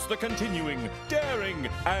 it's the continuing, daring,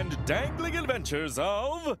 and dangling adventures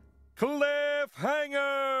of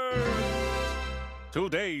Cliffhanger!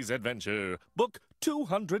 Today's adventure, Book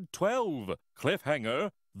 212,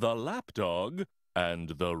 Cliffhanger, the Lapdog, and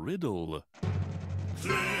the Riddle.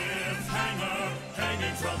 Cliffhanger,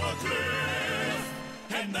 hanging from a cliff,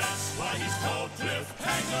 and that's why he's called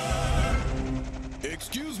Cliffhanger.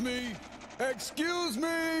 Excuse me! Excuse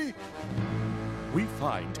me! We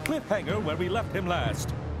find Cliffhanger where we left him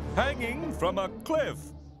last, hanging from a cliff.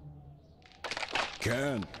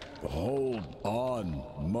 Can't hold on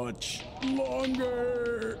much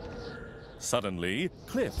longer. Suddenly,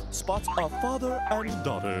 Cliff spots a father and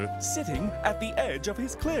daughter sitting at the edge of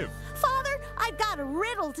his cliff. Father, I've got a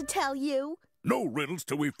riddle to tell you. No riddles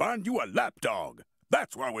till we find you a lapdog.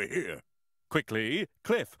 That's why we're here. Quickly,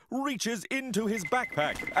 Cliff reaches into his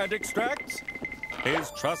backpack and extracts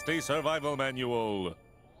his trusty survival manual.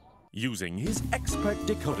 Using his expert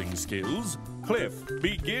decoding skills, Cliff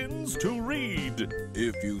begins to read.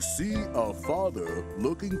 If you see a father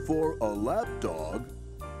looking for a lapdog,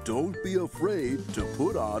 don't be afraid to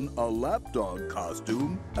put on a lapdog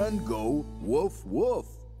costume and go woof woof.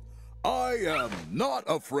 I am not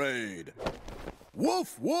afraid.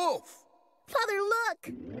 Woof woof. Father,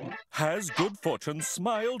 look! Has good fortune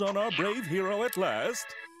smiled on our brave hero at last?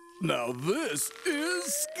 Now this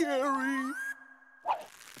is scary.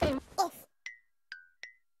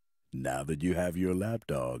 Now that you have your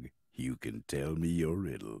lapdog, you can tell me your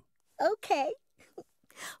riddle. Okay.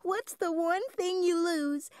 What's the one thing you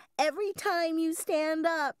lose every time you stand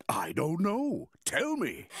up? I don't know. Tell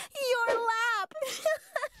me. Your lap!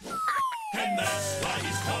 And that's why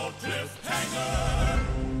he's called Cliffhanger.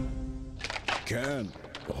 Can't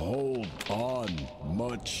hold on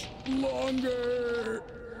much longer.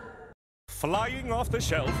 Flying off the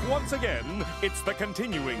shelf once again, it's the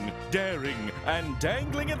continuing, daring, and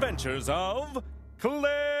dangling adventures of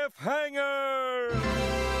Cliffhanger!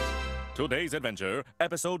 Today's adventure,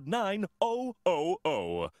 episode 9000,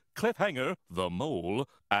 Cliffhanger, the Mole,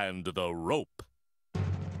 and the Rope.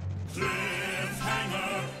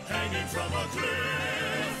 Cliffhanger, hanging from a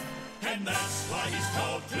cliff, and that's why he's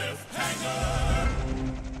called Cliffhanger.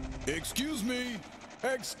 Excuse me!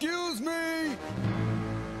 Excuse me!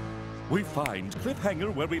 We find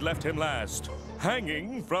Cliffhanger where we left him last,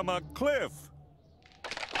 hanging from a cliff.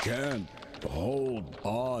 Can't hold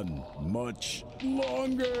on much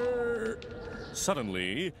longer.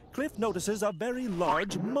 Suddenly, Cliff notices a very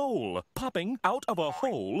large mole popping out of a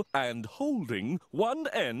hole and holding one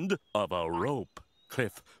end of a rope.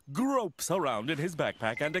 Cliff gropes around in his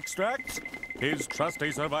backpack and extracts his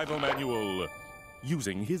trusty survival manual.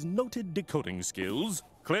 Using his noted decoding skills,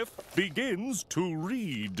 Cliff begins to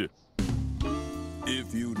read.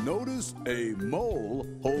 If you notice a mole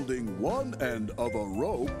holding one end of a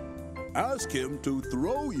rope, ask him to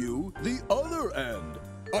throw you the other end.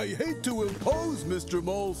 I hate to impose, Mr.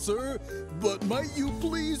 Mole, sir, but might you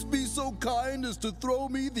please be so kind as to throw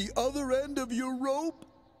me the other end of your rope?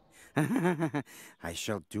 I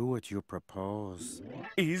shall do what you propose.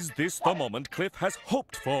 Is this the moment Cliff has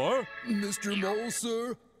hoped for? Mr. Mole,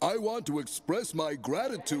 sir, I want to express my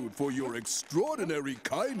gratitude for your extraordinary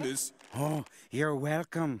kindness. Oh, you're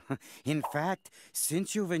welcome. In fact,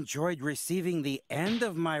 since you've enjoyed receiving the end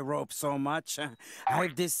of my rope so much,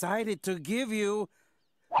 I've decided to give you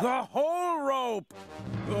the whole rope.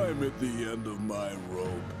 I'm at the end of my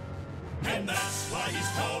rope. And that's why he's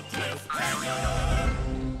called Cliffhanger.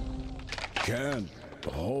 Can't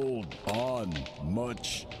hold on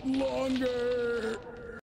much longer.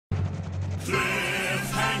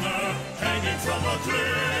 Cliffhanger, hanging from a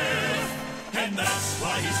cliff, and that's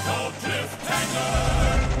why he's called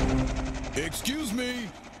Cliffhanger. Excuse me!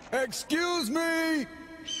 Excuse me!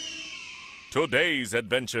 Today's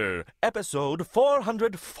adventure, episode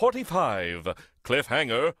 445,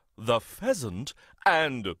 Cliffhanger, the Pheasant,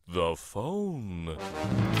 and the Phone.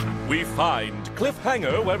 We find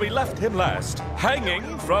Cliffhanger where we left him last,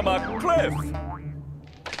 hanging from a cliff.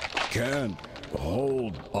 Can't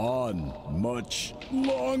hold on much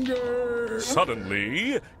longer.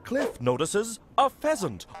 Suddenly, Cliff notices a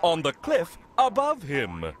pheasant on the cliff above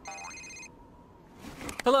him.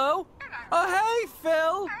 Hello? Oh, hey,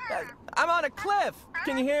 Phil. I'm on a cliff.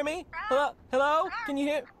 Can you hear me? Hello? Hello? Can you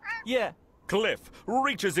hear? Yeah. Cliff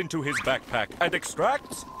reaches into his backpack and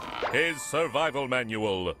extracts his survival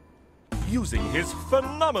manual. Using his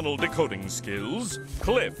phenomenal decoding skills,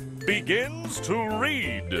 Cliff begins to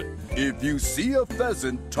read. If you see a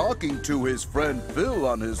pheasant talking to his friend Phil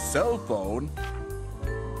on his cell phone,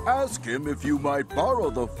 ask him if you might borrow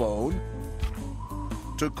the phone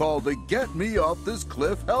to call the Get Me Off This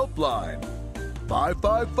Cliff helpline.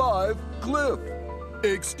 555-CLIFF.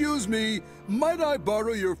 Excuse me, might I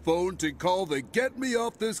borrow your phone to call the Get Me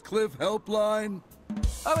Off This Cliff helpline?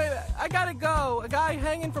 Oh, wait, I gotta go. A guy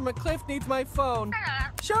hanging from a cliff needs my phone.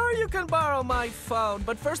 Sure, you can borrow my phone,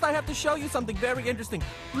 but first I have to show you something very interesting.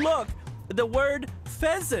 Look, the word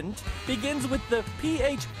pheasant begins with the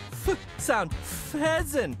PH sound.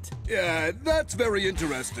 Pheasant. Yeah, that's very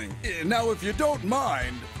interesting. Now, if you don't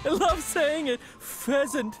mind... I love saying it.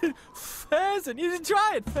 Pheasant. Pheasant. You should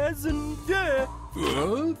try it. Pheasant. Yeah.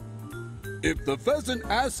 Huh? If the pheasant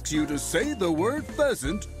asks you to say the word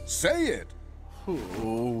pheasant, say it.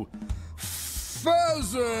 Oh,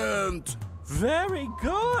 pheasant! Very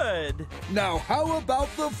good. Now, how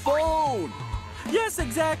about the phone? Yes,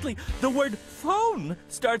 exactly. The word phone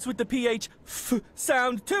starts with the PH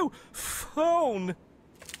sound too. Phone.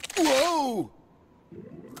 Whoa!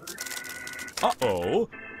 Uh-oh.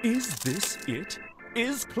 Is this it?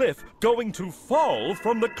 Is Cliff going to fall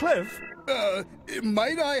from the cliff?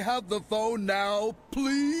 Might I have the phone now,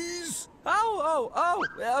 please? Oh,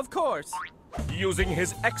 of course. Using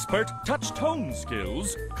his expert touch-tone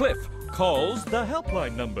skills, Cliff calls the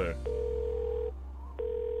helpline number.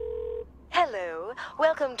 Hello,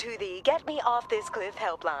 welcome to the Get Me Off This Cliff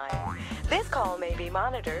helpline. This call may be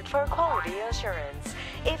monitored for quality assurance.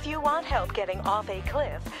 If you want help getting off a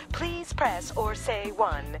cliff, please press or say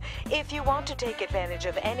 1. If you want to take advantage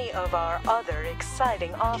of any of our other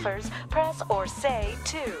exciting offers, press or say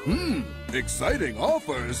 2. Exciting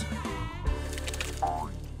offers?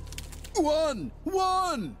 1!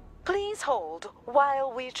 Please hold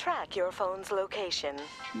while we track your phone's location.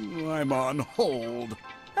 I'm on hold.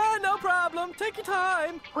 No problem. Take your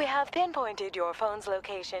time. We have pinpointed your phone's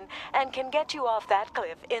location and can get you off that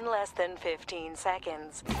cliff in less than 15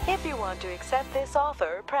 seconds. If you want to accept this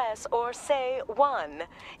offer, press or say 1.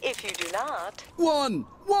 If you do not... 1!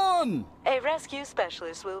 A rescue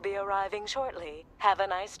specialist will be arriving shortly. Have a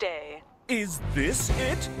nice day. Is this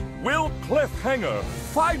it? Will Cliffhanger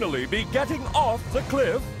finally be getting off the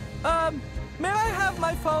cliff? May I have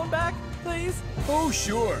my phone back, please? Oh,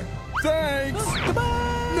 sure. Thanks! Goodbye!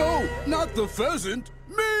 No, not the pheasant!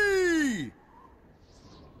 Me!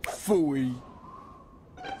 Phooey.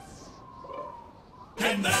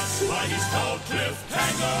 And that's why he's called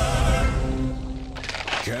Cliffhanger.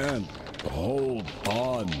 Can't hold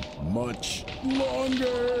on much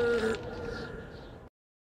longer.